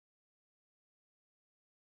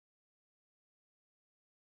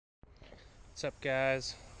What's up,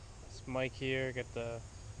 guys? It's Mike here. Got the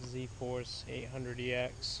Z-Force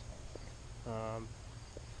 800EX.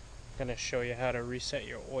 Gonna show you how to reset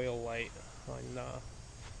your oil light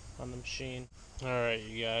on the machine. Alright,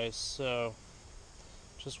 you guys, so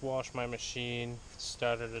just washed my machine,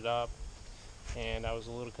 started it up, and I was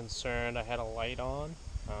a little concerned. I had a light on.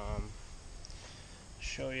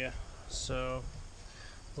 Show you. So,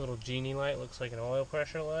 little genie light, looks like an oil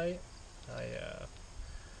pressure light. I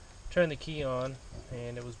turned the key on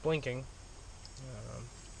and it was blinking.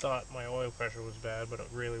 Thought my oil pressure was bad, but it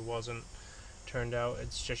really wasn't. Turned out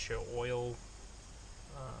it's just your oil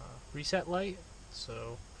reset light.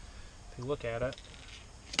 So if you look at it,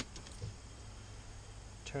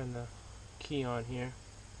 turn the key on here,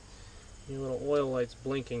 your little oil light's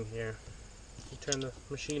blinking here. You turn the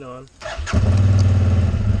machine on,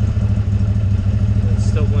 and it's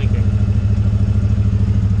still blinking.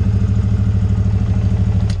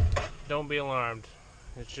 Don't be alarmed,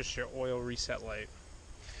 it's just your oil reset light.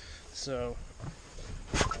 So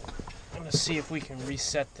I'm going to see if we can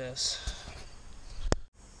reset this.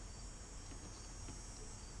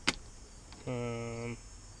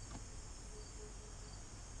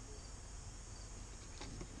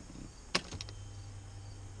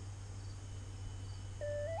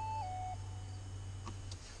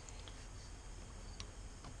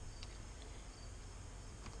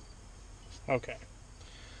 Okay,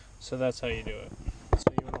 so that's how you do it. So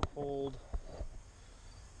you want to hold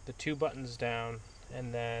the two buttons down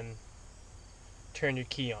and then turn your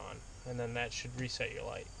key on, and then that should reset your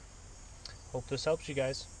light. Hope this helps you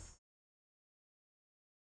guys.